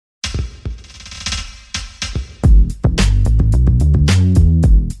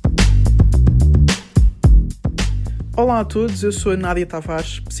Olá a todos, eu sou a Nádia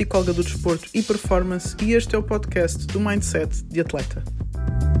Tavares, psicóloga do desporto e performance, e este é o podcast do Mindset de Atleta.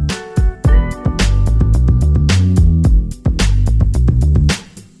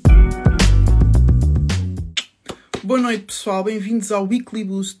 Boa noite pessoal, bem-vindos ao Weekly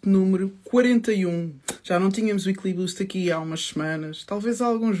Boost número 41. Já não tínhamos Weekly Boost aqui há umas semanas, talvez há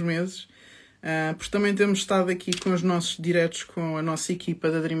alguns meses, porque também temos estado aqui com os nossos diretos com a nossa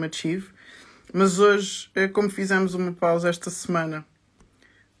equipa da Dream Achieve. Mas hoje, como fizemos uma pausa esta semana,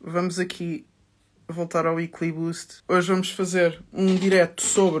 vamos aqui voltar ao Weekly Boost. Hoje vamos fazer um direto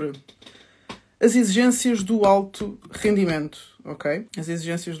sobre as exigências do alto rendimento, ok? As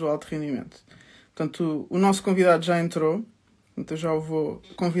exigências do alto rendimento. Portanto, o nosso convidado já entrou, portanto eu já o vou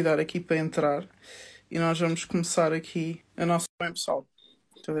convidar aqui para entrar e nós vamos começar aqui a nossa... Bem, pessoal,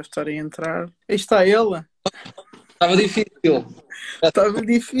 já deve estar a entrar. Aí está ele! Estava difícil. Estava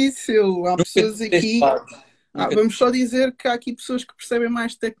difícil. Há pessoas aqui... vamos só dizer que há aqui pessoas que percebem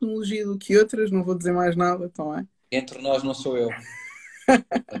mais tecnologia do que outras. Não vou dizer mais nada, então é? Entre nós não sou eu.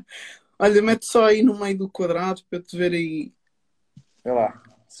 Olha, mete só aí no meio do quadrado para eu te ver aí. Vê lá.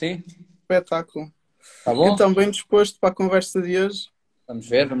 Sim? Espetáculo. Tá bom? Então, bem disposto para a conversa de hoje? Vamos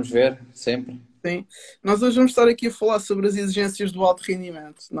ver. Sempre. Sim. Nós hoje vamos estar aqui a falar sobre as exigências do alto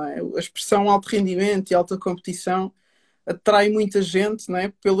rendimento, não é? A expressão alto rendimento e alta competição atrai muita gente, não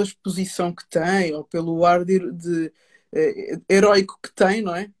é? Pela exposição que tem ou pelo ar heróico que tem,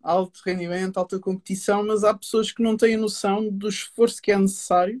 não é? Alto rendimento, alta competição, mas há pessoas que não têm a noção do esforço que é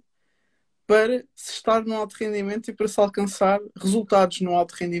necessário para se estar no alto rendimento e para se alcançar resultados no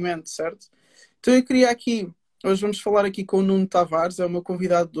alto rendimento, certo? Então eu queria aqui, hoje vamos falar aqui com o Nuno Tavares, é o meu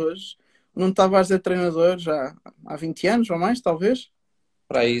convidado de hoje. O Nuno Tavares é treinador já há 20 anos ou mais, talvez?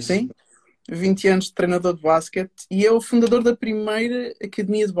 Para isso. Sim. 20 anos de treinador de basquete e é o fundador da primeira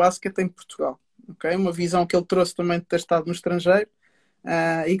academia de basquete em Portugal. Okay? Uma visão que ele trouxe também de ter estado no estrangeiro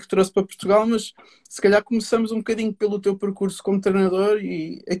e que trouxe para Portugal, mas se calhar começamos um bocadinho pelo teu percurso como treinador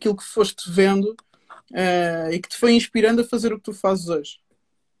e aquilo que foste vendo e que te foi inspirando a fazer o que tu fazes hoje.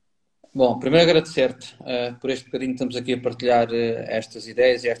 Bom, primeiro agradecer-te por este bocadinho que estamos aqui a partilhar estas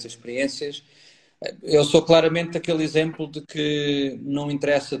ideias e estas experiências. Eu sou claramente aquele exemplo de que não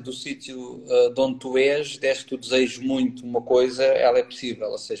interessa do sítio de onde tu és, desde que tu desejes muito uma coisa, ela é possível.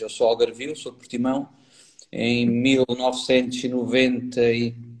 Ou seja, eu sou algarvio, sou de Portimão. Em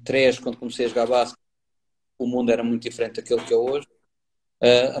 1993, quando comecei a jogar basquete, o mundo era muito diferente daquele que é hoje.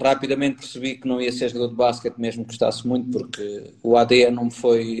 Rapidamente percebi que não ia ser jogador de basquete, mesmo que gostasse muito, porque o ADN não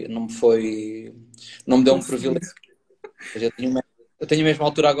me deu um privilégio. Eu tenho a mesma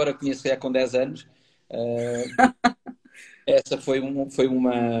altura agora que conheci com 10 anos. Essa foi uma...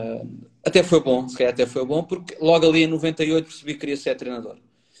 Até foi bom, se calhar até foi bom, porque logo ali em 98 percebi que queria ser treinador.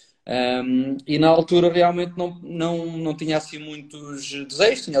 E na altura realmente não tinha assim muitos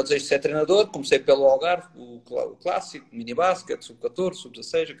desejos, tinha o desejo de ser treinador. Comecei pelo Algarve, o clássico, mini-basket, sub-14,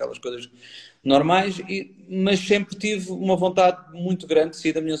 sub-16, aquelas coisas normais, mas sempre tive uma vontade muito grande de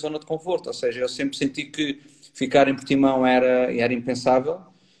sair da minha zona de conforto. Ou seja, eu sempre senti que ficar em Portimão era impensável.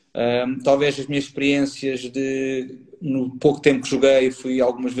 Talvez as minhas experiências no pouco tempo que joguei, fui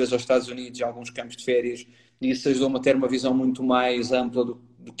algumas vezes aos Estados Unidos, em alguns campos de férias, e isso ajudou-me a ter uma visão muito mais ampla do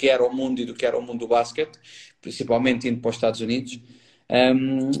que era o mundo e do que era o mundo do basquete, principalmente indo para os Estados Unidos.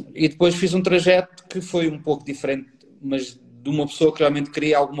 E depois fiz um trajeto que foi um pouco diferente, mas de uma pessoa que realmente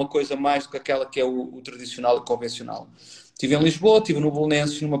queria alguma coisa mais do que aquela que é o tradicional e convencional. Estive em Lisboa, estive no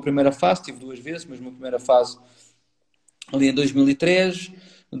Belenenses numa primeira fase, estive 2 vezes, mas numa primeira fase ali em 2003.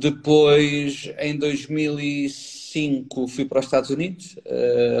 Depois, em 2005, fui para os Estados Unidos,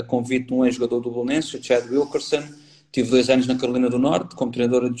 a convite de um ex-jogador do Belenenses, o Chad Wilkerson. Tive 2 anos na Carolina do Norte, como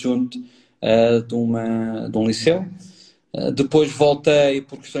treinador adjunto de um liceu. Depois voltei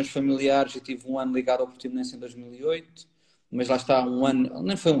por questões familiares e tive 1 ano ligado ao Portimonense em 2008. Mas lá está, 1 ano,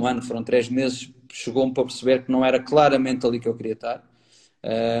 nem foi 1 ano, foram 3 meses. Chegou-me para perceber que não era claramente ali que eu queria estar.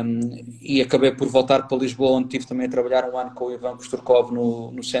 E acabei por voltar para Lisboa, onde estive também a trabalhar 1 ano com o Ivan Kosturkov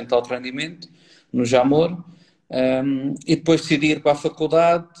no Centro de Alto Rendimento, no Jamor. E depois decidi ir para a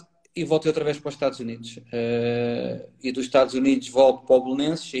faculdade e voltei outra vez para os Estados Unidos. E dos Estados Unidos volto para o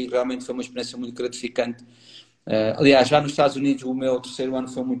Belenenses e realmente foi uma experiência muito gratificante. Aliás, já nos Estados Unidos o meu 3º ano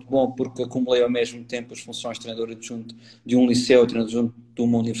foi muito bom porque acumulei ao mesmo tempo as funções de treinador adjunto de um liceu e treinador adjunto de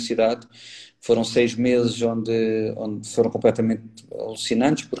uma universidade. Foram 6 meses onde foram completamente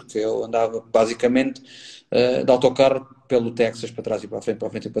alucinantes, porque eu andava basicamente de autocarro pelo Texas para trás e para a frente, para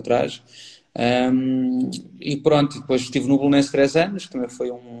a frente e para trás. E pronto, depois estive no Belenenses 3 anos, que também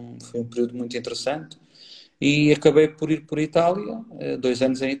foi um período muito interessante. e acabei por ir por Itália, 2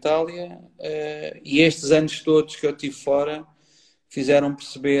 anos em Itália, e estes anos todos que eu tive fora fizeram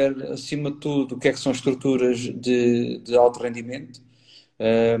perceber, acima de tudo, o que são estruturas de alto rendimento.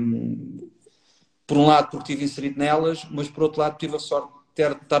 Por um lado, porque estive inserido nelas, mas por outro lado, tive a sorte de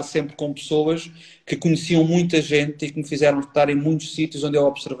estar sempre com pessoas que conheciam muita gente e que me fizeram estar em muitos sítios onde eu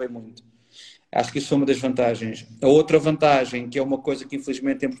observei muito. Acho que isso foi uma das vantagens. A outra vantagem, que é uma coisa que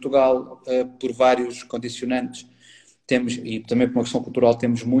infelizmente em Portugal, por vários condicionantes, temos, e também por uma questão cultural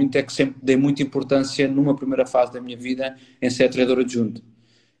temos muito, é que sempre dei muita importância numa primeira fase da minha vida em ser treinador adjunto.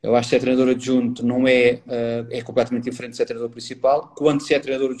 Eu acho que ser treinador adjunto não é completamente diferente de ser treinador principal, quando se é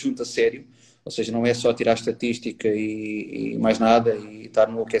treinador adjunto a sério, ou seja, não é só tirar estatística e mais nada e estar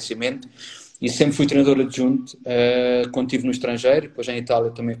no aquecimento. E sempre fui treinador adjunto quando estive no estrangeiro, depois em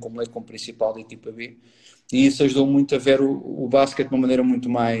Itália também como principal da equipa B. E isso ajudou muito a ver o basquete de uma maneira muito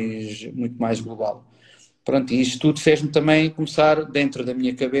mais global. Pronto, e isto tudo fez-me também começar dentro da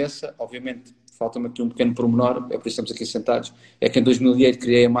minha cabeça, obviamente, falta-me aqui um pequeno pormenor, é por isso que estamos aqui sentados, é que em 2008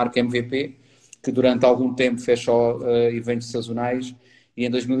 criei a marca MVP, que durante algum tempo fez só eventos sazonais, e em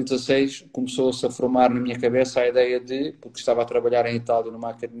 2016 começou-se a formar na minha cabeça a ideia de, porque estava a trabalhar em Itália numa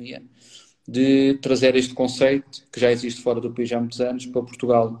academia, de trazer este conceito, que já existe fora do país há muitos anos, para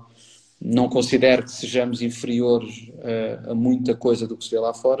Portugal. Não considero que sejamos inferiores a muita coisa do que se vê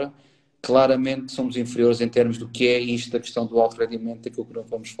lá fora. Claramente somos inferiores em termos do que é isto, a questão do alto rendimento, daquilo que não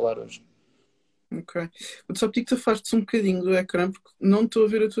vamos falar hoje. Ok. Eu só pedi que te afastes um bocadinho do ecrã porque não estou a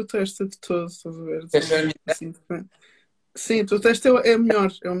ver a tua testa de todo, estás a ver? Assim, sim, a tua testa é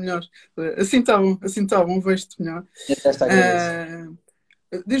melhor, é o melhor. Assim está bom, vejo-te melhor. Minha testa agradece.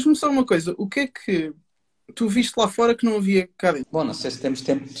 Diz-me só uma coisa, o que é que tu viste lá fora que não havia cá dentro? Bom, não sei se temos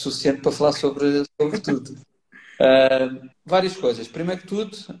tempo suficiente para falar sobre tudo. Várias coisas. Primeiro que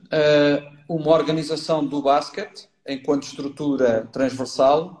tudo, uma organização do basquete, enquanto estrutura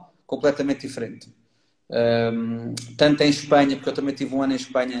transversal, completamente diferente. Tanto em Espanha, porque eu também tive um ano em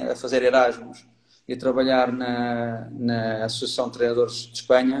Espanha a fazer Erasmus e a trabalhar na Associação de Treinadores de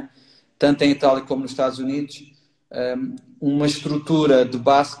Espanha, tanto em Itália como nos Estados Unidos, uma estrutura de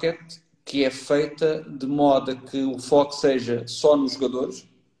basquete que é feita de modo a que o foco seja só nos jogadores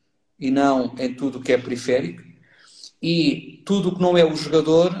e não em tudo o que é periférico, e tudo o que não é o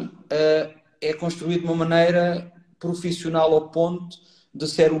jogador é construído de uma maneira profissional ao ponto de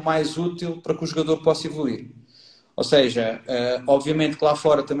ser o mais útil para que o jogador possa evoluir. Ou seja, obviamente que lá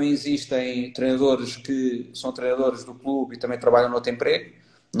fora também existem treinadores que são treinadores do clube e também trabalham no outro emprego,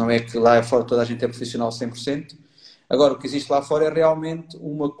 não é que lá fora toda a gente é profissional 100%. Agora, o que existe lá fora é realmente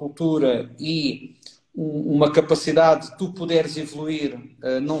uma cultura e uma capacidade de tu poderes evoluir,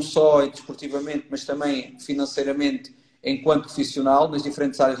 não só desportivamente, mas também financeiramente, enquanto profissional, nas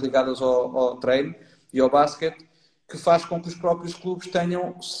diferentes áreas ligadas ao treino e ao basquete, que faz com que os próprios clubes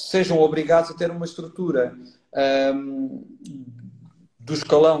sejam obrigados a ter uma estrutura do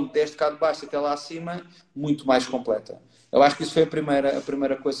escalão desde cá de baixo até lá acima muito mais completa. Eu acho que isso foi a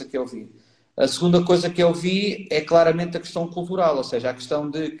primeira coisa que eu vi. A segunda coisa que eu vi é claramente a questão cultural, ou seja, a questão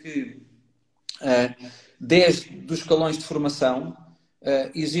de que desde os escalões de formação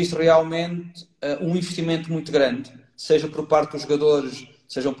existe realmente um investimento muito grande, seja por parte dos jogadores,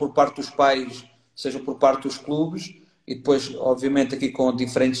 seja por parte dos pais, seja por parte dos clubes, e depois, obviamente, aqui com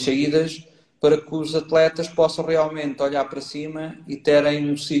diferentes saídas, para que os atletas possam realmente olhar para cima e terem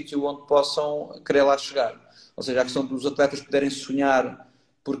um sítio onde possam querer lá chegar. Ou seja, a questão dos atletas poderem sonhar,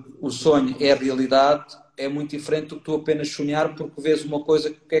 porque o sonho é a realidade, é muito diferente do que tu apenas sonhar porque vês uma coisa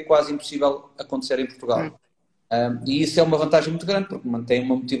que é quase impossível acontecer em Portugal. E isso é uma vantagem muito grande, porque mantém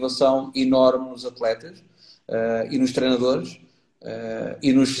uma motivação enorme nos atletas e nos treinadores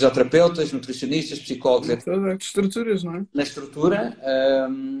e nos fisioterapeutas, nutricionistas, psicólogos, etc. Estruturas, não é? Na estrutura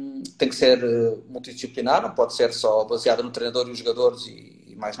tem que ser multidisciplinar, não pode ser só baseada no treinador e os jogadores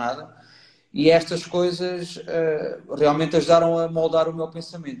e mais nada. E estas coisas realmente ajudaram a moldar o meu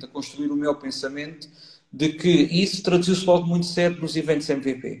pensamento, a construir o meu pensamento de que isso traduziu-se logo muito cedo nos eventos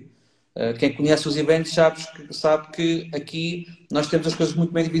MVP. Quem conhece os eventos sabe que aqui nós temos as coisas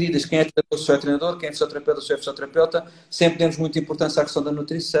muito bem divididas. Quem é treinador, sou treinador, quem é fisioterapeuta, sou fisioterapeuta. Sempre demos muita importância à questão da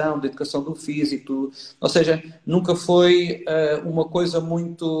nutrição, da educação do físico. Ou seja, nunca foi uma coisa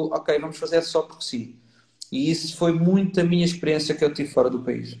muito, ok, vamos fazer só porque sim. E isso foi muito a minha experiência que eu tive fora do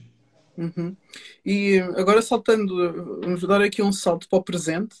país. Uhum. E agora vamos dar aqui um salto para o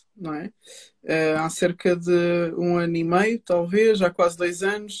presente, não é? Há cerca de 1 ano e meio, talvez, há quase 2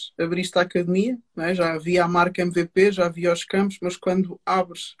 anos, abriste a academia, não é? Já havia a marca MVP, já havia os campos, mas quando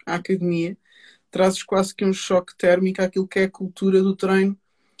abres a academia, trazes quase que um choque térmico àquilo que é a cultura do treino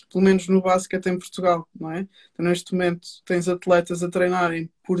pelo menos no basquete em Portugal, não é? Então, neste momento tens atletas a treinarem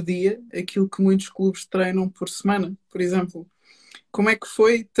por dia aquilo que muitos clubes treinam por semana, por exemplo. Como é que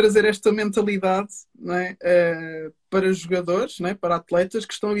foi trazer esta mentalidade, não é, para jogadores, não é, para atletas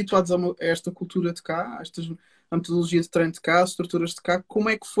que estão habituados a esta cultura de cá, a metodologia de treino de cá, as estruturas de cá? Como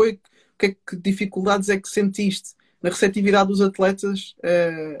é que foi? Que dificuldades é que sentiste na receptividade dos atletas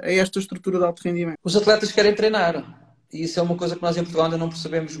a esta estrutura de alto rendimento? Os atletas querem treinar. E isso é uma coisa que nós em Portugal ainda não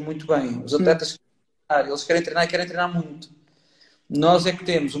percebemos muito bem. Os atletas querem treinar, eles querem treinar e querem treinar muito. Nós é que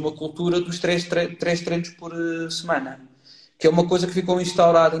temos uma cultura dos três treinos por semana, que é uma coisa que ficou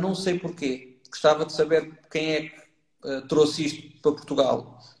instaurada, não sei porquê. Gostava de saber quem é que trouxe isto para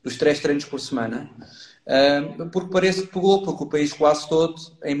Portugal, dos 3 treinos por semana, porque parece que pegou, porque o país quase todo,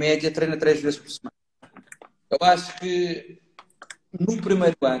 em média, treina 3 vezes por semana. Eu acho que no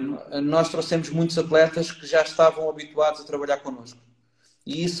primeiro ano nós trouxemos muitos atletas que já estavam habituados a trabalhar connosco.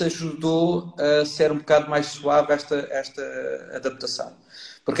 E isso ajudou a ser um bocado mais suave esta adaptação.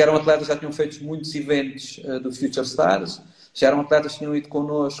 Porque eram atletas que já tinham feito muitos eventos do Future Stars, já eram atletas que tinham ido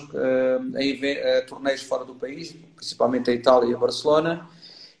connosco a torneios fora do país, principalmente a Itália e a Barcelona,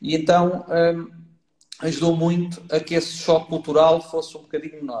 e então ajudou muito a que esse choque cultural fosse um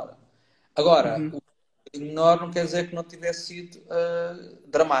bocadinho menor. Agora, o bocadinho menor não quer dizer que não tivesse sido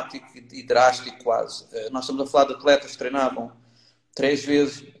dramático e drástico quase. Nós estamos a falar de atletas que treinavam 3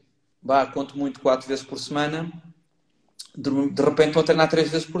 vezes, conto muito, 4 vezes por semana, de repente estão a treinar 3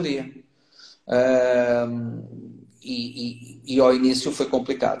 vezes por dia. E ao início foi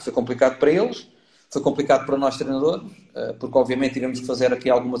complicado. Foi complicado para eles, foi complicado para nós treinadores, porque obviamente tivemos que fazer aqui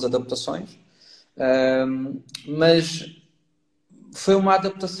algumas adaptações, mas foi uma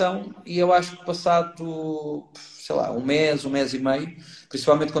adaptação e eu acho que passado, sei lá, um mês e meio,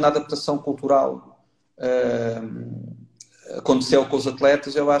 principalmente quando a adaptação cultural aconteceu com os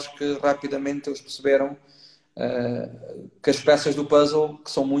atletas, eu acho que rapidamente eles perceberam que as peças do puzzle, que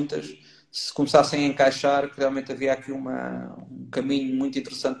são muitas, se começassem a encaixar, que realmente havia aqui um caminho muito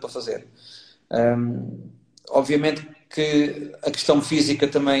interessante para fazer. Obviamente que a questão física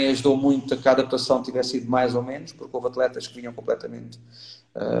também ajudou muito a que a adaptação tivesse sido mais ou menos, porque houve atletas que vinham completamente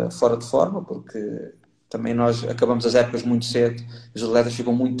fora de forma, porque também nós acabamos as épocas muito cedo, os atletas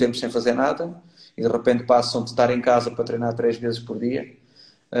ficam muito tempo sem fazer nada e de repente passam de estar em casa para treinar 3 vezes por dia.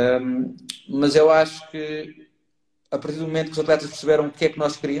 Mas eu acho que a partir do momento que os atletas perceberam o que é que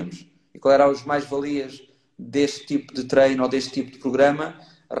nós queríamos e qual eram as mais-valias deste tipo de treino ou deste tipo de programa,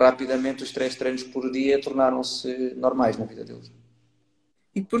 rapidamente os 3 treinos por dia tornaram-se normais na vida deles.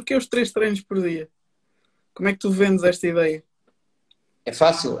 E porquê os 3 treinos por dia? Como é que tu vendes esta ideia? É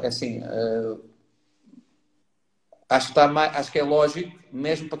fácil, é assim. Acho que é lógico,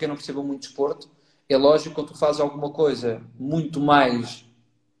 mesmo para quem não perceba muito de desporto, é lógico quando tu fazes alguma coisa muito mais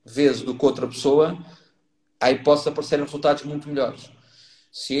vezes do que outra pessoa, aí possa aparecerem resultados muito melhores.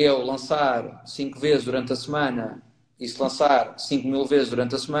 Se eu lançar 5 vezes durante a semana e se lançar 5.000 vezes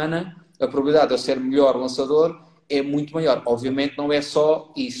durante a semana, a probabilidade de eu ser melhor lançador é muito maior. Obviamente não é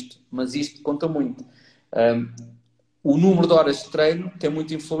só isto, mas isto conta muito. O número de horas de treino tem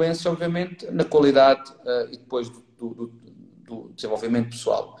muita influência, obviamente, na qualidade e depois do desenvolvimento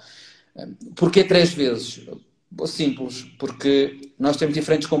pessoal. Porquê 3 vezes? Simples, porque nós temos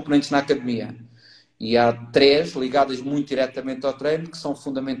diferentes componentes na academia. E há 3 ligadas muito diretamente ao treino que são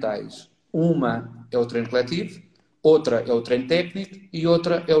fundamentais. Uma é o treino coletivo, outra é o treino técnico e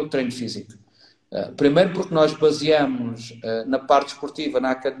outra é o treino físico. Primeiro porque nós baseamos na parte esportiva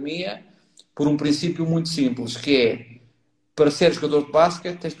na academia por um princípio muito simples, que é, para ser jogador de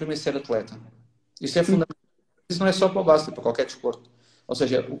basquete tens primeiro de ser atleta. Isto é fundamental. Isso não é só para o basquete, para qualquer desporto. Ou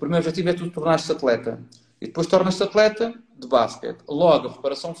seja, o primeiro objetivo é tu tornar-te atleta. E depois tornas-te atleta de basquete. Logo, a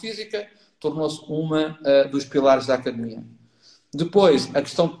preparação física tornou-se uma dos pilares da academia. Depois, a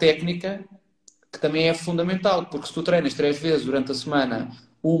questão técnica, que também é fundamental, porque se tu treinas 3 vezes durante a semana,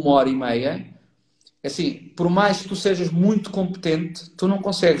 1h30, assim, por mais que tu sejas muito competente, tu não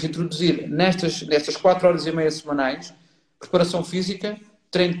consegues introduzir nestas 4h30 semanais preparação física,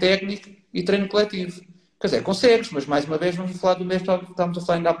 treino técnico e treino coletivo. Quer dizer, consegues, mas mais uma vez vamos falar do mesmo que estávamos a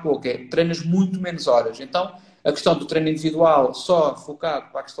falar ainda há pouco, treinas muito menos horas. Então, a questão do treino individual só focado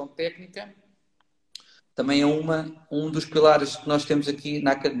para a questão técnica também é um dos pilares que nós temos aqui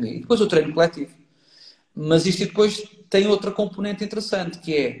na academia. E depois o treino coletivo. Mas isto depois tem outra componente interessante,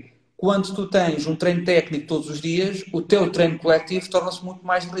 que é, quando tu tens um treino técnico todos os dias, o teu treino coletivo torna-se muito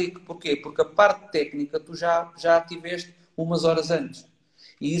mais rico. Porquê? Porque a parte técnica tu já a tiveste umas horas antes.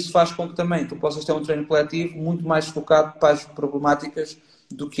 E isso faz com que também tu possas ter um treino coletivo muito mais focado para as problemáticas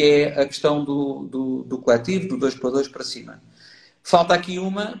do que é a questão do coletivo, do 2x2 para cima. Falta aqui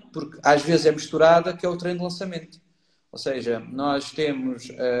uma, porque às vezes é misturada, que é o treino de lançamento. Ou seja, nós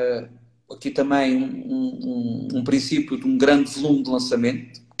temos aqui também um princípio de um grande volume de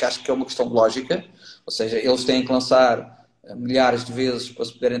lançamento, que acho que é uma questão lógica. Ou seja, eles têm que lançar milhares de vezes para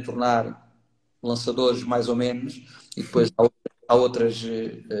se poderem tornar lançadores mais ou menos, e depois há outras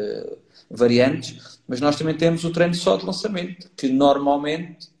variantes, mas nós também temos o treino só de lançamento, que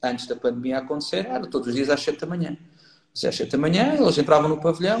normalmente, antes da pandemia acontecer, era todos os dias às 7 da manhã. Às 7 da manhã, eles entravam no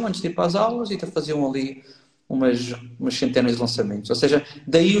pavilhão antes de ir para as aulas e faziam ali umas centenas de lançamentos. Ou seja,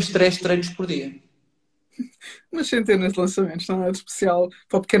 daí os 3 treinos por dia. Umas centenas de lançamentos, não é de especial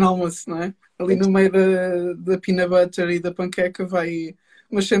para o pequeno almoço, não é? Ali no meio da peanut butter e da panqueca vai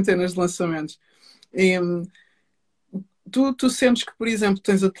umas centenas de lançamentos. E, tu sentes que, por exemplo,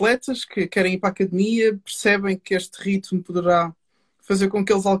 tens atletas que querem ir para a academia, percebem que este ritmo poderá fazer com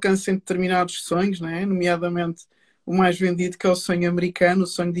que eles alcancem determinados sonhos, não é? Nomeadamente o mais vendido, que é o sonho americano, o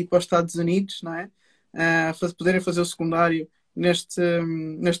sonho de ir para os Estados Unidos, não é? Poderem fazer o secundário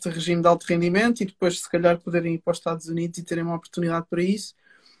neste regime de alto rendimento e depois, se calhar, poderem ir para os Estados Unidos e terem uma oportunidade para isso.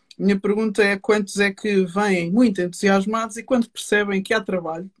 Minha pergunta é: quantos é que vêm muito entusiasmados e quando percebem que há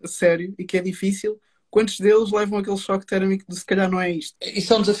trabalho a sério e que é difícil, quantos deles levam aquele choque térmico de se calhar não é isto?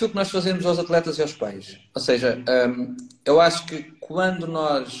 Isso é um desafio que nós fazemos aos atletas e aos pais. Ou seja, eu acho que quando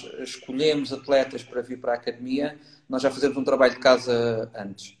nós escolhemos atletas para vir para a academia, nós já fazemos um trabalho de casa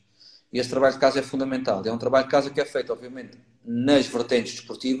antes. E esse trabalho de casa é fundamental. É um trabalho de casa que é feito, obviamente, nas vertentes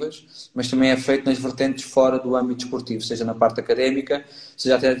desportivas, mas também é feito nas vertentes fora do âmbito desportivo, seja na parte académica,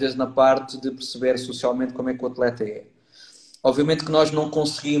 seja até às vezes na parte de perceber socialmente como é que o atleta é. Obviamente que nós não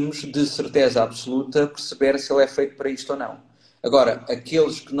conseguimos, de certeza absoluta, perceber se ele é feito para isto ou não. Agora,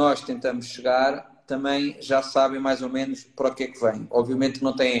 aqueles que nós tentamos chegar também já sabem mais ou menos para o que é que vem. Obviamente que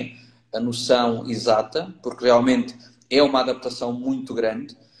não têm a noção exata, porque realmente é uma adaptação muito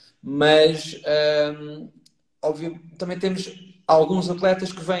grande, mas também temos alguns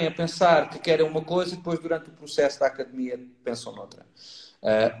atletas que vêm a pensar que querem uma coisa e depois durante o processo da academia pensam noutra.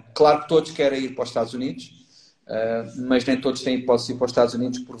 Claro que todos querem ir para os Estados Unidos, mas nem todos têm hipótese de ir para os Estados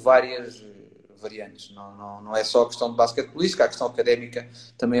Unidos por várias variantes. Não é só a questão de basquetebolística, a questão académica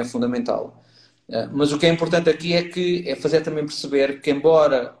também é fundamental. Mas o que é importante aqui é fazer também perceber que,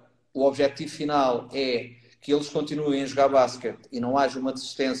 embora o objetivo final é que eles continuem a jogar basquete e não haja uma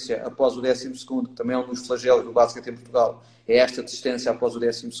desistência após o 12º, que também é um dos flagelos do basquete em Portugal, é esta desistência após o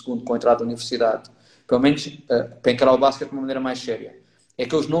 12º com a entrada na universidade, pelo menos para encarar o basquete de uma maneira mais séria, é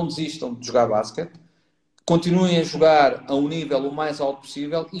que eles não desistam de jogar basquete, continuem a jogar a um nível o mais alto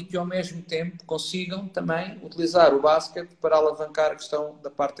possível e que ao mesmo tempo consigam também utilizar o basquete para alavancar a questão da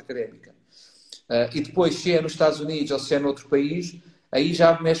parte académica. E depois, se é nos Estados Unidos ou se é noutro país, aí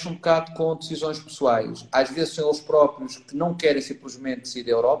já mexe um bocado com decisões pessoais. Às vezes são eles próprios que não querem simplesmente sair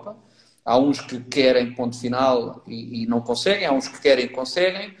da Europa. Há uns que querem ponto final e não conseguem, há uns que querem e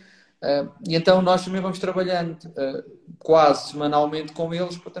conseguem. E então nós também vamos trabalhando quase semanalmente com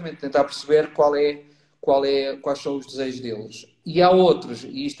eles para também tentar perceber quais são os desejos deles. E há outros,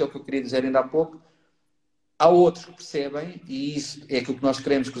 e isto é o que eu queria dizer ainda há pouco, há outros que percebem, e isso é aquilo que nós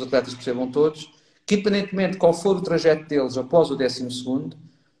queremos que os atletas percebam todos, que independentemente de qual for o trajeto deles após o 12º,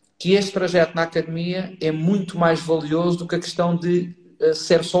 que este trajeto na academia é muito mais valioso do que a questão de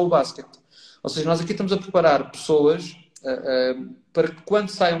ser só o basquete. Ou seja, nós aqui estamos a preparar pessoas para que quando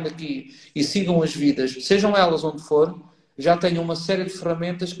saiam daqui e sigam as vidas, sejam elas onde for, já tenham uma série de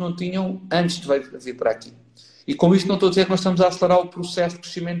ferramentas que não tinham antes de vir para aqui. E com isto não estou a dizer que nós estamos a acelerar o processo de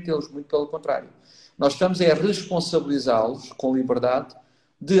crescimento deles, muito pelo contrário. Nós estamos a responsabilizá-los com liberdade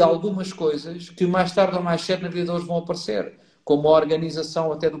de algumas coisas que mais tarde ou mais cedo na vida deles vão aparecer, como a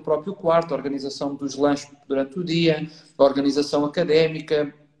organização até do próprio quarto, a organização dos lanches durante o dia, a organização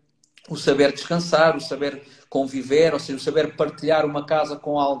académica, o saber descansar, o saber conviver, ou seja, o saber partilhar uma casa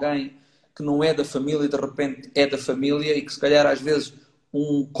com alguém que não é da família e de repente é da família e que se calhar às vezes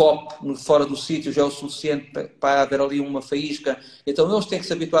um copo fora do sítio já é o suficiente para haver ali uma faísca. Então eles têm que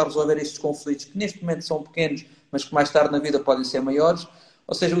se habituar a resolver estes conflitos que neste momento são pequenos, mas que mais tarde na vida podem ser maiores.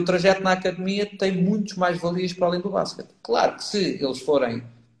 Ou seja, o trajeto na academia tem muitos mais valias para além do basquete. Claro que se eles forem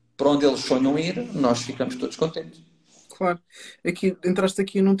para onde eles sonham ir, nós ficamos todos contentes. Claro. Entraste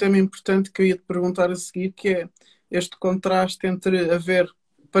aqui num tema importante que eu ia te perguntar a seguir, que é este contraste entre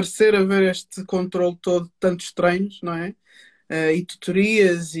parecer haver este controle todo de tantos treinos, não é? E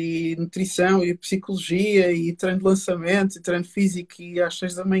tutorias, e nutrição, e psicologia, e treino de lançamento, e treino físico, e às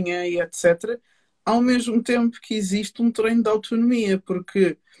 6 da manhã, e etc. Ao mesmo tempo que existe um treino de autonomia,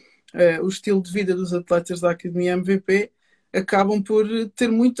 porque o estilo de vida dos atletas da Academia MVP acabam por ter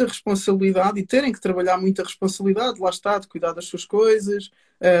muita responsabilidade e terem que trabalhar muita responsabilidade, lá está, de cuidar das suas coisas,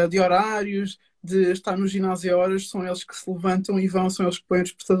 de horários, de estar no ginásio a horas, são eles que se levantam e vão, são eles que põem o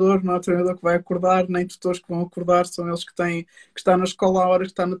despertador, não é o treinador que vai acordar, nem tutores que vão acordar, são eles que têm, que está na escola a horas,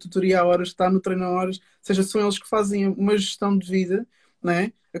 que está na tutoria a horas, que está no treino a horas, ou seja, são eles que fazem uma gestão de vida, não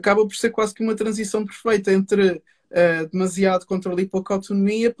é? Acaba por ser quase que uma transição perfeita entre demasiado controle e pouca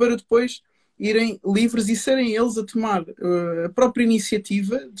autonomia para depois irem livres e serem eles a tomar a própria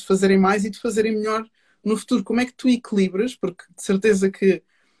iniciativa de fazerem mais e de fazerem melhor no futuro. Como é que tu equilibras? Porque de certeza que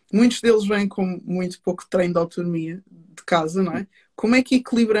muitos deles vêm com muito pouco treino de autonomia de casa, não é? Como é que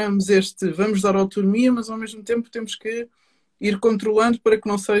equilibramos este vamos dar autonomia, mas ao mesmo tempo temos que ir controlando para que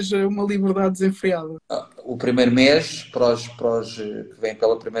não seja uma liberdade desenfreada? O primeiro mês, para os que vêm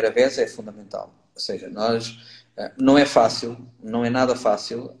pela primeira vez, é fundamental. Ou seja, não é fácil, não é nada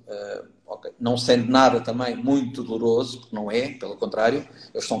fácil, okay. Não sendo nada também muito doloroso, porque não é, pelo contrário,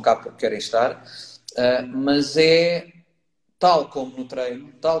 eles estão cá porque querem estar, mas é tal como no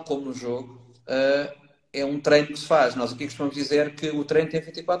treino, tal como no jogo, é um treino que se faz. Nós aqui costumamos dizer que o treino tem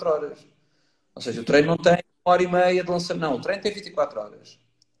 24 horas. Ou seja, o treino não tem 1 hora e meia de lançamento. Não, o treino tem 24 horas.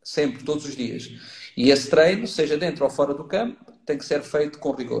 Sempre, todos os dias. E esse treino, seja dentro ou fora do campo, tem que ser feito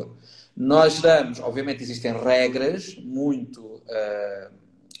com rigor. Nós damos, obviamente existem regras muito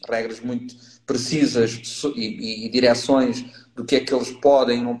precisas e direções do que é que eles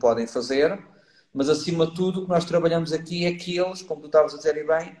podem e não podem fazer, mas acima de tudo o que nós trabalhamos aqui é que eles, como tu estavas a dizer e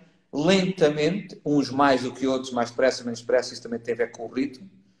bem, lentamente, uns mais do que outros, mais depressa, menos depressa, isso também tem a ver com o ritmo,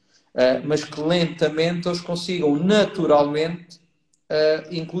 mas que lentamente eles consigam naturalmente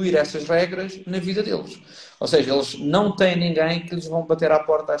incluir essas regras na vida deles. Ou seja, eles não têm ninguém que lhes vão bater à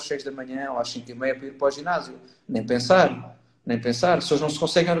porta às 6 da manhã ou às 5h30 para ir para o ginásio. Nem pensar. Nem pensar. Se eles não se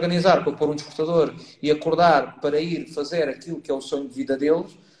conseguem organizar para pôr um despertador e acordar para ir fazer aquilo que é o sonho de vida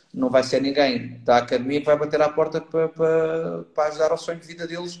deles, não vai ser ninguém da academia que vai bater à porta para ajudar ao sonho de vida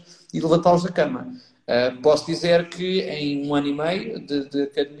deles e levantá-los da cama. Posso dizer que em 1 ano e meio de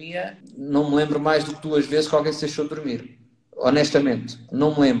academia não me lembro mais do que 2 vezes que alguém se deixou de dormir. Honestamente,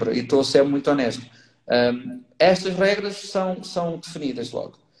 não me lembro e estou a ser muito honesto. Estas regras são definidas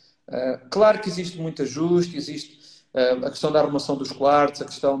logo. Claro que existe muito ajuste, existe a questão da arrumação dos quartos, a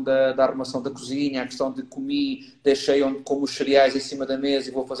questão da arrumação da cozinha, a questão de deixei como os cereais em cima da mesa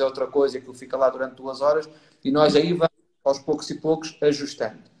e vou fazer outra coisa e aquilo fica lá durante 2 horas e nós aí vamos aos poucos e poucos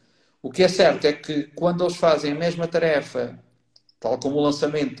ajustando. O que é certo é que quando eles fazem a mesma tarefa, tal como o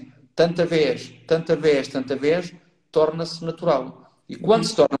lançamento, tanta vez, torna-se natural. E quando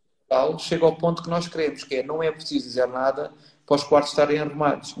se torna natural, chega ao ponto que nós queremos, que é, não é preciso dizer nada para os quartos estarem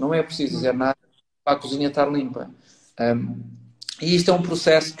arrumados, não é preciso dizer nada para a cozinha estar limpa. E isto é um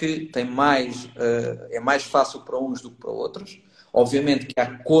processo que é mais fácil para uns do que para outros. Obviamente que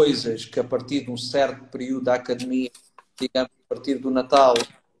há coisas que a partir de um certo período da academia, digamos, a partir do Natal,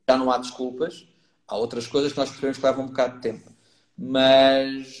 já não há desculpas. Há outras coisas que nós percebemos que levam um bocado de tempo.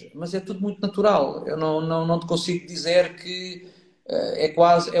 Mas é tudo muito natural. Eu não te consigo dizer que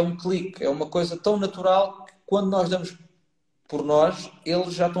é um clique, é uma coisa tão natural que quando nós damos por nós,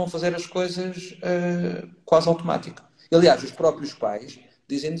 eles já estão a fazer as coisas quase automático. Aliás, os próprios pais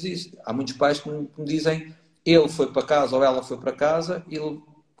dizem-nos isso. Há muitos pais que me dizem ele foi para casa ou ela foi para casa,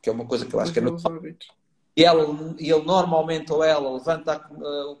 que é uma coisa que eu acho que é normal. E ele normalmente ou ela levanta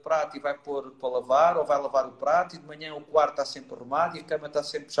o prato e vai pôr para lavar, ou vai lavar o prato, e de manhã o quarto está sempre arrumado e a cama está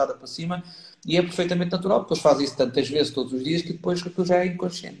sempre puxada para cima, e é perfeitamente natural, porque eles fazem isso tantas vezes todos os dias que depois aquilo já é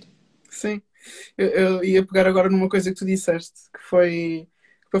inconsciente. Sim. Eu ia pegar agora numa coisa que tu disseste, que foi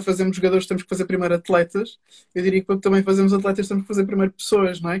que para fazermos jogadores temos que fazer primeiro atletas. Eu diria que para também fazermos atletas temos que fazer primeiro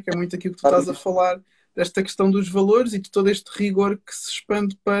pessoas, não é? Que é muito aquilo que tu estás a falar, desta questão dos valores e de todo este rigor que se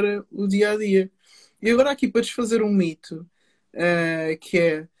expande para o dia a dia. E agora aqui para desfazer um mito, que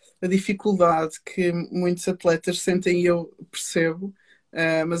é a dificuldade que muitos atletas sentem e eu percebo,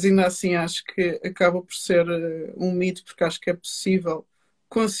 mas ainda assim acho que acaba por ser um mito, porque acho que é possível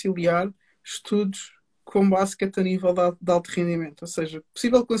conciliar estudos com basquete a nível de alto rendimento. Ou seja, é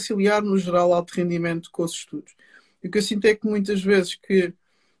possível conciliar no geral alto rendimento com os estudos. E o que eu sinto é que muitas vezes que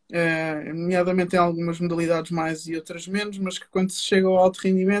nomeadamente em algumas modalidades mais e outras menos, mas que quando se chega ao alto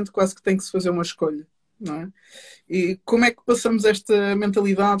rendimento quase que tem que se fazer uma escolha, não é? E como é que passamos esta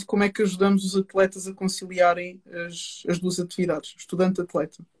mentalidade, como é que ajudamos os atletas a conciliarem as duas atividades,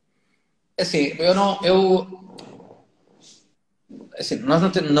 estudante-atleta? Assim, assim, nós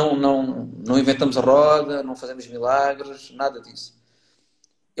não inventamos a roda, não fazemos milagres, nada disso.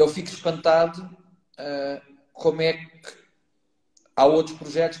 Eu fico espantado como é que há outros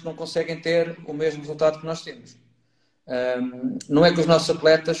projetos que não conseguem ter o mesmo resultado que nós temos. Não é que os nossos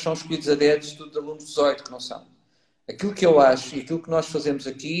atletas são escolhidos a dedos de alunos 18, que não são. Aquilo que eu acho e aquilo que nós fazemos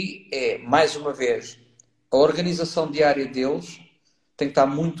aqui é, mais uma vez, a organização diária deles tem que estar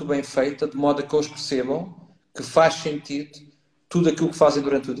muito bem feita, de modo a que eles percebam que faz sentido tudo aquilo que fazem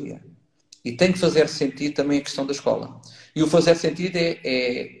durante o dia. E tem que fazer sentido também a questão da escola. E o fazer sentido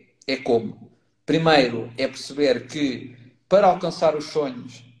é como? Primeiro, é perceber que para alcançar os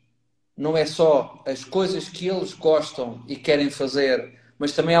sonhos não é só as coisas que eles gostam e querem fazer,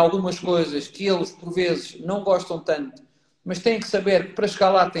 mas também há algumas coisas que eles, por vezes, não gostam tanto, mas têm que saber que para chegar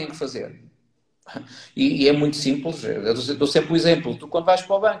lá têm que fazer. E é muito simples. Eu dou sempre o exemplo. Tu, quando vais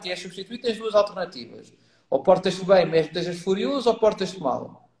para o banco e és substituído, tens duas alternativas. Ou portas-te bem, mesmo que estejas furioso, ou portas-te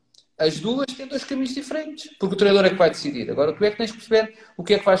mal. As duas têm dois caminhos diferentes, porque o treinador é que vai decidir. Agora, tu é que tens que perceber o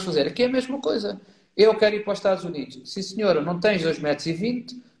que é que vais fazer. Aqui é a mesma coisa. Eu quero ir para os Estados Unidos. Sim, senhora, não tens 2,20 m,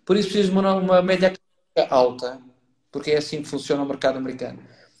 por isso precisas de uma média alta, porque é assim que funciona o mercado americano.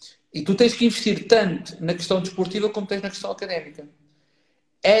 E tu tens que investir tanto na questão desportiva como tens na questão académica.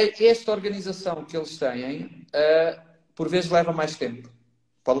 É esta organização que eles têm, por vezes leva mais tempo.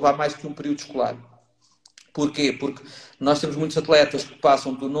 Pode levar mais que um período escolar. Porquê? Porque nós temos muitos atletas que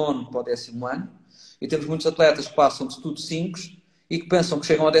passam do 9º para o 10º ano e temos muitos atletas que passam de tudo 5 e que pensam que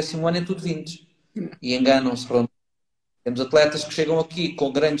chegam ao 10º ano em tudo 20 e enganam-se. Pronto. Temos atletas que chegam aqui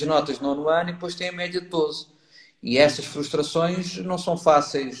com grandes notas no 9º ano e depois têm a média de 12. E essas frustrações não são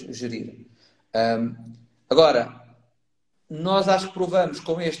fáceis de gerir. Agora, nós acho que provamos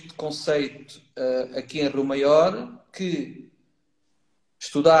com este conceito aqui em Rio Maior que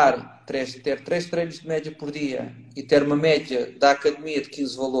estudar, ter 3 treinos de média por dia e ter uma média da academia de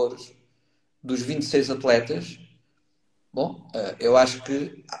 15 valores dos 26 atletas, bom, eu acho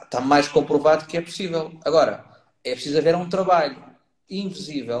que está mais comprovado que é possível. Agora, é preciso haver um trabalho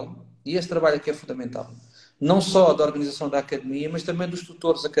invisível, e esse trabalho aqui é fundamental, não só da organização da academia, mas também dos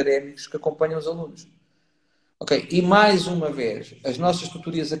tutores académicos que acompanham os alunos. Ok? E mais uma vez, as nossas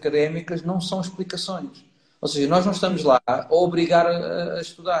tutorias académicas não são explicações. Ou seja, nós não estamos lá a obrigar a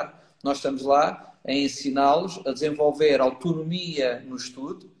estudar. Nós estamos lá a ensiná-los a desenvolver autonomia no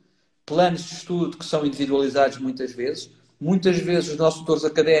estudo, planos de estudo que são individualizados muitas vezes. Muitas vezes os nossos tutores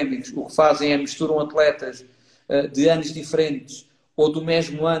académicos o que fazem é misturam atletas de anos diferentes ou do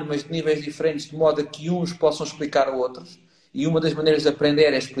mesmo ano, mas de níveis diferentes, de modo a que uns possam explicar a outros. E uma das maneiras de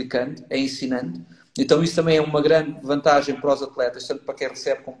aprender é explicando, é ensinando. Então isso também é uma grande vantagem para os atletas, tanto para quem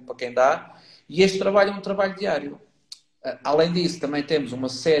recebe como para quem dá. E este trabalho é um trabalho diário. Além disso, também temos uma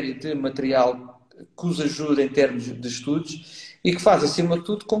série de material que os ajuda em termos de estudos e que faz, acima de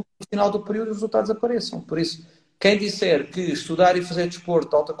tudo, com que no final do período os resultados apareçam. Por isso, quem disser que estudar e fazer desporto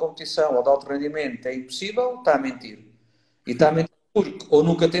de alta competição ou de alto rendimento é impossível, está a mentir. E está a mentir porque ou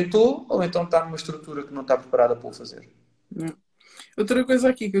nunca tentou ou então está numa estrutura que não está preparada para o fazer. Não. Outra coisa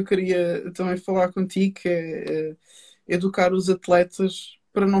aqui que eu queria também falar contigo que é educar os atletas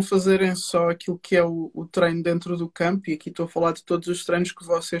para não fazerem só aquilo que é o treino dentro do campo, e aqui estou a falar de todos os treinos que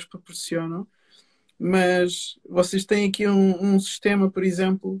vocês proporcionam, mas vocês têm aqui um sistema, por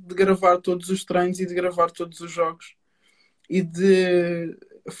exemplo, de gravar todos os treinos e de gravar todos os jogos e de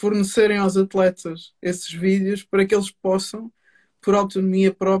fornecerem aos atletas esses vídeos para que eles possam, por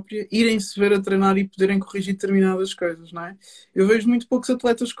autonomia própria, irem-se ver a treinar e poderem corrigir determinadas coisas, não é? Eu vejo muito poucos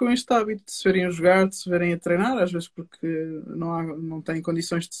atletas com este hábito de se verem a jogar, de se verem a treinar, às vezes porque não têm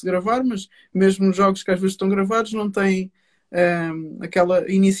condições de se gravar, mas mesmo nos jogos que às vezes estão gravados não têm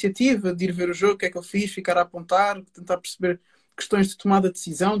aquela iniciativa de ir ver o jogo, o que é que eu fiz, ficar a apontar, tentar perceber questões de tomada de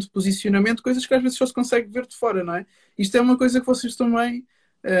decisão, de posicionamento, coisas que às vezes só se consegue ver de fora, não é? Isto é uma coisa que vocês também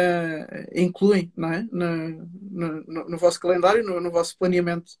incluem, não é? No vosso calendário, no vosso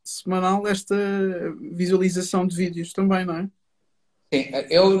planeamento semanal, esta visualização de vídeos também, não é? Sim,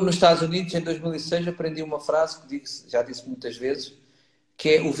 eu nos Estados Unidos em 2006 aprendi uma frase que já disse muitas vezes, que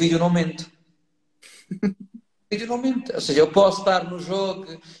é o vídeo não mente. O vídeo não mente. Ou seja, eu posso estar no jogo,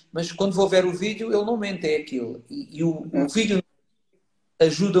 mas quando vou ver o vídeo, ele não mente, é aquilo. E o vídeo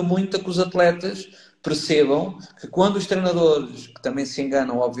ajuda muito a que os atletas percebam que quando os treinadores, que também se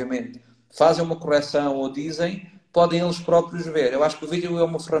enganam, obviamente, fazem uma correção ou dizem, podem eles próprios ver. Eu acho que o vídeo é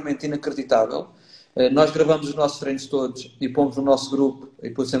uma ferramenta inacreditável. Nós gravamos os nossos treinos todos e pomos no nosso grupo, e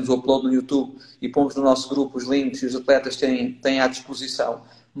depois temos o upload no YouTube, e pomos no nosso grupo os links e os atletas têm à disposição.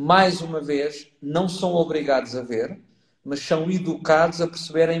 Mais uma vez, não são obrigados a ver, mas são educados a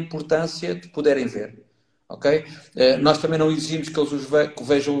perceber a importância de poderem ver. Okay? Nós também não exigimos que eles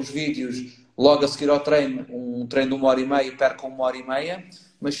vejam os vídeos logo a seguir ao treino, um treino de 1h30 e percam 1h30,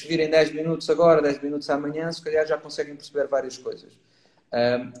 mas se virem 10 minutos agora, 10 minutos amanhã, se calhar já conseguem perceber várias coisas.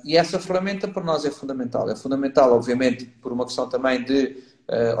 E essa ferramenta para nós é fundamental. É fundamental, obviamente, por uma questão também de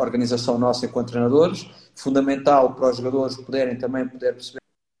organização nossa enquanto treinadores, fundamental para os jogadores poderem também perceber.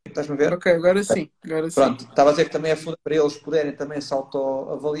 Estás-me a ver? Ok, agora sim, agora sim. Pronto, estava a dizer que também é fundamental para eles poderem também se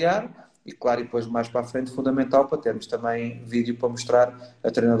autoavaliar e, claro, e depois mais para a frente, fundamental para termos também vídeo para mostrar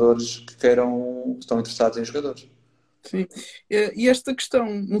a treinadores que estão interessados em jogadores. Sim. E esta questão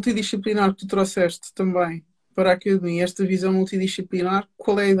multidisciplinar que tu trouxeste também para a academia, esta visão multidisciplinar,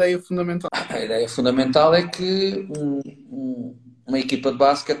 qual é a ideia fundamental? A ideia fundamental é que uma equipa de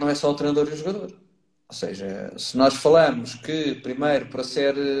basquete não é só o treinador e o jogador. Ou seja, se nós falamos que primeiro para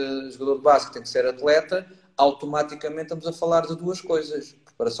ser jogador de basquete tem que ser atleta, automaticamente estamos a falar de duas coisas: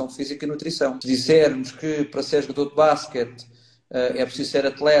 preparação física e nutrição. Se dissermos que para ser jogador de basquete é preciso ser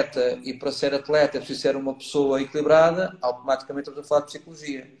atleta e para ser atleta é preciso ser uma pessoa equilibrada, automaticamente estamos a falar de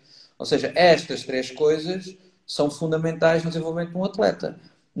psicologia. Ou seja, estas três coisas são fundamentais no desenvolvimento de um atleta.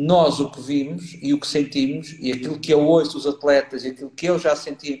 Nós o que vimos e o que sentimos, e aquilo que eu ouço dos atletas e aquilo que eu já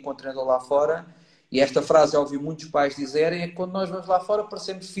senti enquanto treinador lá fora, e esta frase eu ouvi muitos pais dizerem, é que quando nós vamos lá fora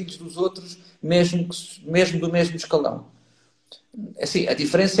parecemos filhos dos outros, mesmo do mesmo escalão. Assim, a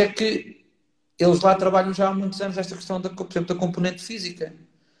diferença é que eles lá trabalham já há muitos anos esta questão, por exemplo, da componente física.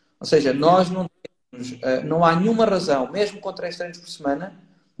 Ou seja, nós não há nenhuma razão, mesmo com 3 treinos por semana,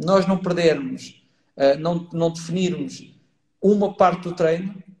 nós não perdermos, não definirmos uma parte do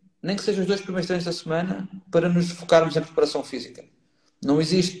treino, nem que sejam os 2 primeiros treinos da semana, para nos focarmos em preparação física. Não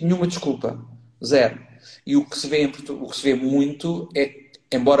existe nenhuma desculpa. Zero. E o que se vê muito é,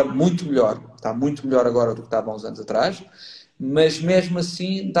 embora muito melhor, está muito melhor agora do que estava há uns anos atrás, mas mesmo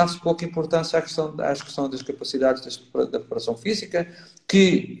assim dá-se pouca importância à questão das capacidades da preparação física,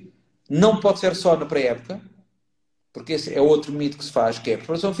 que não pode ser só na pré-época, porque esse é outro mito que se faz, que é a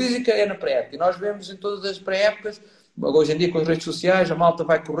preparação física é na pré-época. E nós vemos em todas as pré-épocas, hoje em dia com as redes sociais, a malta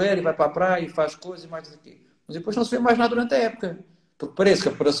vai correr e vai para a praia e faz coisas e mais daqui. Mas depois não se vê mais nada durante a época. Porque parece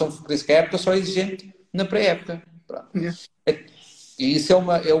que a época só é exigente na pré-época. Yeah. E isso é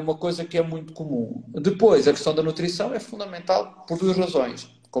uma coisa que é muito comum. Depois, a questão da nutrição é fundamental por duas razões.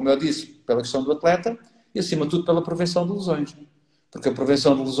 Como eu disse, pela questão do atleta e, acima de tudo, pela prevenção de lesões. Porque a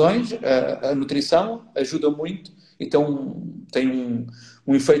prevenção de lesões, a nutrição ajuda muito e tem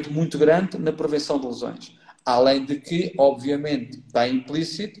um efeito muito grande na prevenção de lesões. Além de que, obviamente, está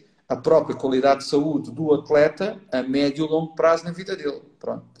implícito a própria qualidade de saúde do atleta a médio e longo prazo na vida dele.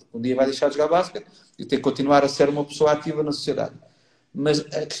 Pronto, porque um dia vai deixar de jogar basquete e ter que continuar a ser uma pessoa ativa na sociedade. Mas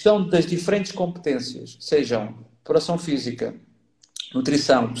a questão das diferentes competências, sejam preparação física,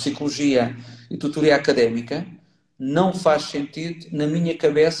 nutrição, psicologia e tutoria académica, não faz sentido, na minha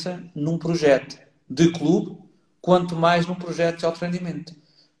cabeça, num projeto de clube, quanto mais num projeto de alto rendimento.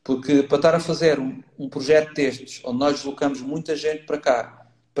 Porque para estar a fazer um projeto destes, onde nós deslocamos muita gente para cá,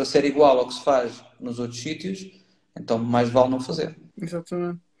 para ser igual ao que se faz nos outros sítios, então mais vale não fazer.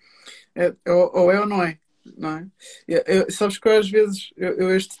 Exatamente. Ou é ou não é. Não é? Sabes que eu, às vezes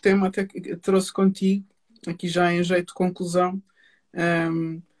este tema até trouxe contigo, aqui já em jeito de conclusão,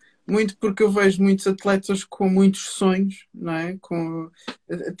 muito porque eu vejo muitos atletas com muitos sonhos, não é?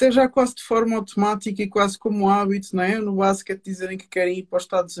 Até já quase de forma automática e quase como hábito, não é? No basquete dizerem que querem ir para os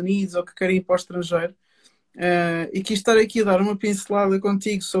Estados Unidos ou que querem ir para o estrangeiro. E quis estar aqui a dar uma pincelada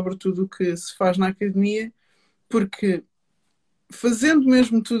contigo sobre tudo o que se faz na academia, porque fazendo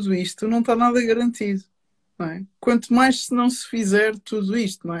mesmo tudo isto não está nada garantido, não é? Quanto mais se não se fizer tudo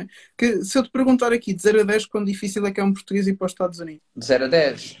isto, não é? Que, se eu te perguntar aqui de 0 a 10 quão difícil é que é um português ir para os Estados Unidos? De 0 a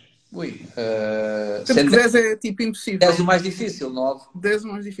 10? Ui. Sendo que 10 é tipo impossível. 10 o mais difícil, 9. 10 o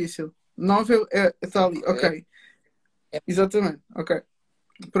mais difícil. 9 está ali, ok. Exatamente, ok.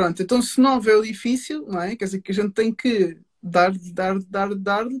 Pronto, então se 9 é o difícil, não é? Quer dizer que a gente tem que dar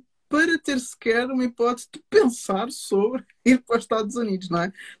para ter sequer uma hipótese de pensar sobre ir para os Estados Unidos, não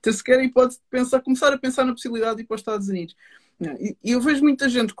é? Ter sequer a hipótese de começar a pensar na possibilidade de ir para os Estados Unidos. E eu vejo muita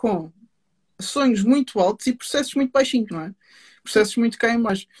gente com sonhos muito altos e processos muito baixinhos, não é? Processos muito cá em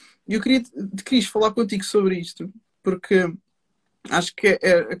baixo. E eu queria falar contigo sobre isto, porque acho que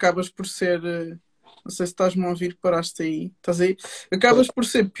acabas por ser... Não sei se estás-me a ouvir, paraste aí. Estás aí? Acabas por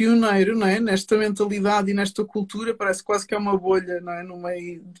ser pioneiro, não é? Nesta mentalidade e nesta cultura, parece quase que é uma bolha, não é? No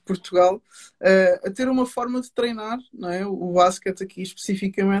meio de Portugal, a ter uma forma de treinar, não é? O basquete aqui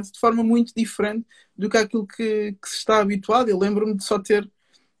especificamente, de forma muito diferente do que aquilo que se está habituado. Eu lembro-me de só ter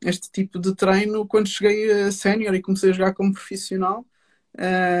este tipo de treino quando cheguei a sénior e comecei a jogar como profissional.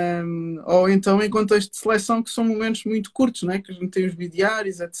 Ou então em contexto de seleção, que são momentos muito curtos, não é? Que a gente tem os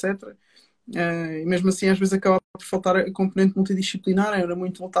bidiários, etc. E mesmo assim, às vezes acaba por faltar a componente multidisciplinar, era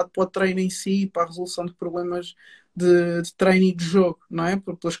muito voltado para o treino em si, para a resolução de problemas de treino e de jogo, não é?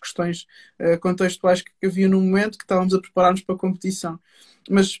 Pelas questões contextuais que havia no momento que estávamos a preparar-nos para a competição.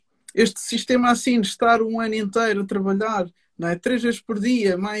 Mas este sistema assim, de estar um ano inteiro a trabalhar, não é? 3 vezes por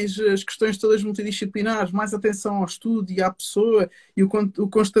dia, mais as questões todas multidisciplinares, mais atenção ao estudo e à pessoa, e o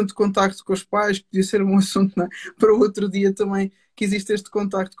constante contacto com os pais, que podia ser um assunto, não é? Para outro dia também, que existe este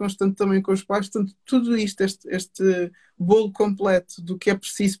contacto constante também com os pais. Portanto, tudo isto, este bolo completo do que é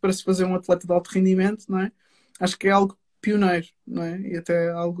preciso para se fazer um atleta de alto rendimento, não é? Acho que é algo pioneiro, não é? E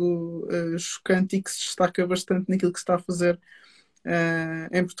até algo chocante e que se destaca bastante naquilo que se está a fazer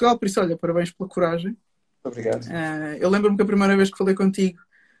em Portugal. Por isso, olha, parabéns pela coragem. Obrigado. Eu lembro-me que a primeira vez que falei contigo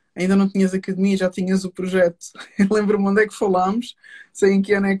ainda não tinhas academia, já tinhas o projeto. Eu lembro-me onde é que falámos, sei em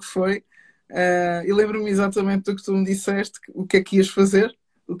que ano é que foi. E lembro-me exatamente do que tu me disseste, o que é que ias fazer,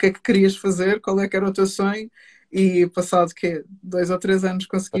 o que é que querias fazer, qual é que era o teu sonho, e passado quê? 2 ou 3 anos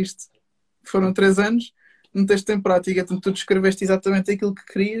conseguiste, foram 3 anos, meteste em prática, tu descreveste exatamente aquilo que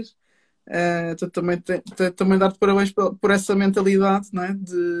querias. Tu também dar-te parabéns por essa mentalidade, não é?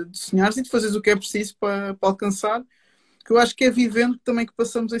 De sonhares e de fazeres o que é preciso para alcançar, que eu acho que é vivendo também que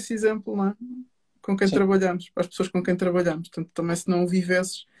passamos esse exemplo, não é? Com quem Sim. trabalhamos, para as pessoas com quem trabalhamos. Portanto, também se não o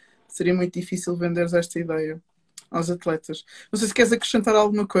vivesses, seria muito difícil venderes esta ideia aos atletas. Não sei se queres acrescentar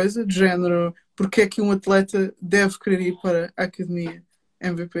alguma coisa, de género, porque é que um atleta deve querer ir para a Academia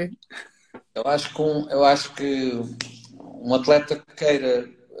MVP? Eu acho que um atleta que queira,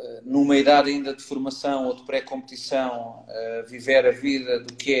 numa idade ainda de formação ou de pré-competição, viver a vida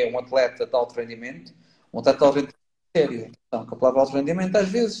do que é um atleta de alto rendimento, um atleta de alto rendimento é sério. Então, que a palavra alto rendimento às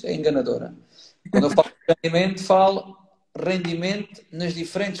vezes é enganadora. Quando eu falo de rendimento, falo rendimento nas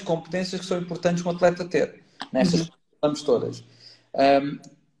diferentes competências que são importantes um atleta ter. Nestas que falamos todas. Um,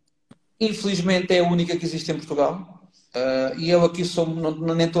 Infelizmente é a única que existe em Portugal. E eu aqui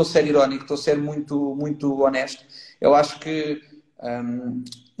nem estou a ser irónico, estou a ser muito, muito honesto. Eu acho que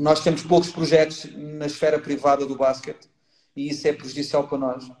nós temos poucos projetos na esfera privada do basquete e isso é prejudicial para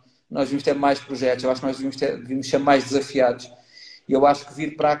nós. Nós devíamos ter mais projetos, eu acho que nós devíamos ser mais desafiados. E eu acho que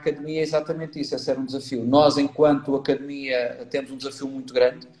vir para a academia é exatamente isso, é ser um desafio. Nós, enquanto academia, temos um desafio muito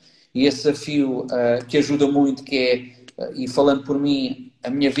grande e esse desafio que ajuda muito, que é, e falando por mim, a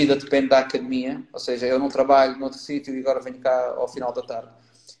minha vida depende da academia, ou seja, eu não trabalho noutro sítio e agora venho cá ao final da tarde.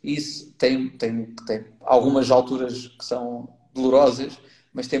 Isso tem algumas alturas que são dolorosas,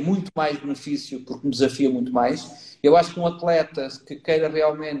 mas tem muito mais benefício porque me desafia muito mais. Eu acho que um atleta que queira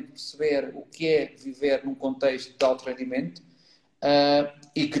realmente perceber o que é viver num contexto de alto rendimento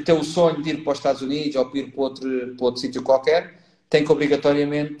e que tem o sonho de ir para os Estados Unidos ou ir para outro sítio qualquer, tem que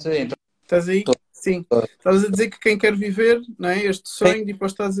obrigatoriamente entrar. Estás aí? Sim. Estavas a dizer que quem quer viver, não é? Este sonho de ir para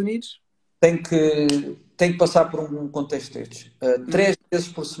os Estados Unidos tem que passar por um contexto destes. 3 vezes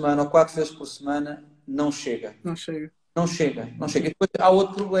por semana ou 4 vezes por semana não chega. não chega. Não chega, não chega. E depois há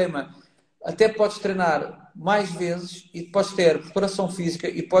outro problema. Até podes treinar mais vezes e podes ter preparação física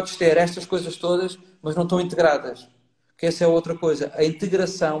e podes ter estas coisas todas, mas não estão integradas. Que essa é outra coisa. A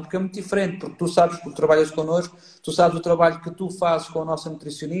integração, porque é muito diferente, porque tu sabes que tu trabalhas connosco, tu sabes o trabalho que tu fazes com a nossa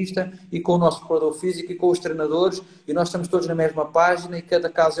nutricionista e com o nosso preparador físico e com os treinadores e nós estamos todos na mesma página e cada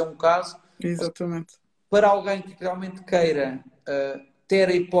caso é um caso. Exatamente. Para alguém que realmente queira ter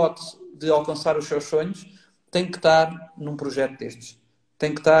a hipótese de alcançar os seus sonhos, tem que estar num projeto destes.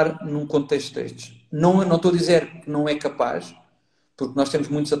 Tem que estar num contexto destes. Não estou a dizer que não é capaz, porque nós temos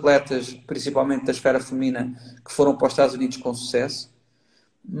muitos atletas, principalmente da esfera feminina, que foram para os Estados Unidos com sucesso,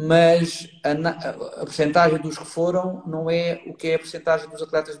 mas a percentagem dos que foram não é o que é a percentagem dos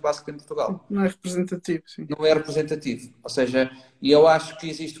atletas de basquete em Portugal. Não é representativo, sim. Não é representativo. Ou seja, eu acho que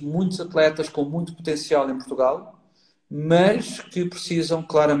existem muitos atletas com muito potencial em Portugal, mas que precisam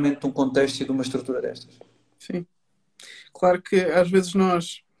claramente de um contexto e de uma estrutura destas. Sim. Claro que às vezes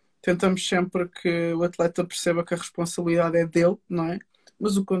nós tentamos sempre que o atleta perceba que a responsabilidade é dele, não é?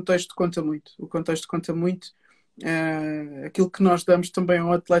 Mas o contexto conta muito. O contexto conta muito. Aquilo que nós damos também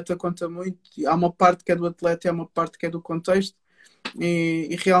ao atleta conta muito. Há uma parte que é do atleta e há uma parte que é do contexto.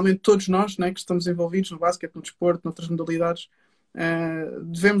 E realmente todos nós, né, que estamos envolvidos no basquete, no desporto, noutras modalidades,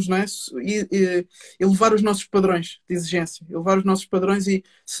 devemos, né, elevar os nossos padrões de exigência, elevar os nossos padrões e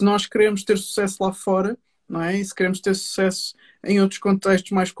se nós queremos ter sucesso lá fora, não é? E se queremos ter sucesso em outros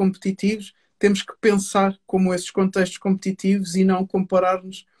contextos mais competitivos, temos que pensar como esses contextos competitivos e não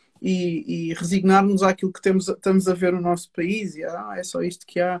comparar-nos e resignar-nos àquilo que estamos a ver no nosso país e é só isto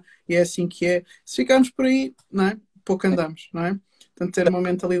que há e é assim que é. Se ficarmos por aí, não é? Pouco andamos, não é? Portanto, ter uma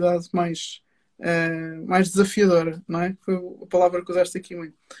mentalidade mais mais desafiadora, não é? Foi a palavra que usaste aqui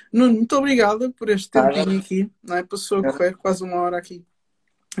muito. Nuno, muito obrigada por este tempinho aqui, não é? Passou a correr quase uma hora aqui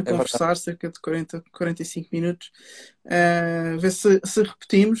a conversar, cerca de 45 minutos. Ver se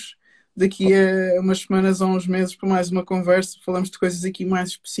repetimos daqui a umas semanas ou uns meses para mais uma conversa. Falamos de coisas aqui mais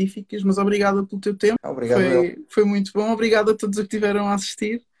específicas, mas obrigada pelo teu tempo. Obrigado, foi muito bom. Obrigado a todos os que estiveram a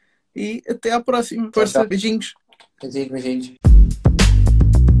assistir e até à próxima. Força, beijinhos. Beijinhos.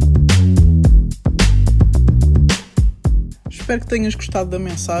 Espero que tenhas gostado da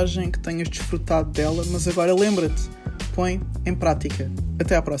mensagem, que tenhas desfrutado dela, mas agora lembra-te, põe em prática.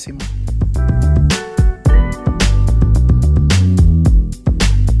 Até à próxima.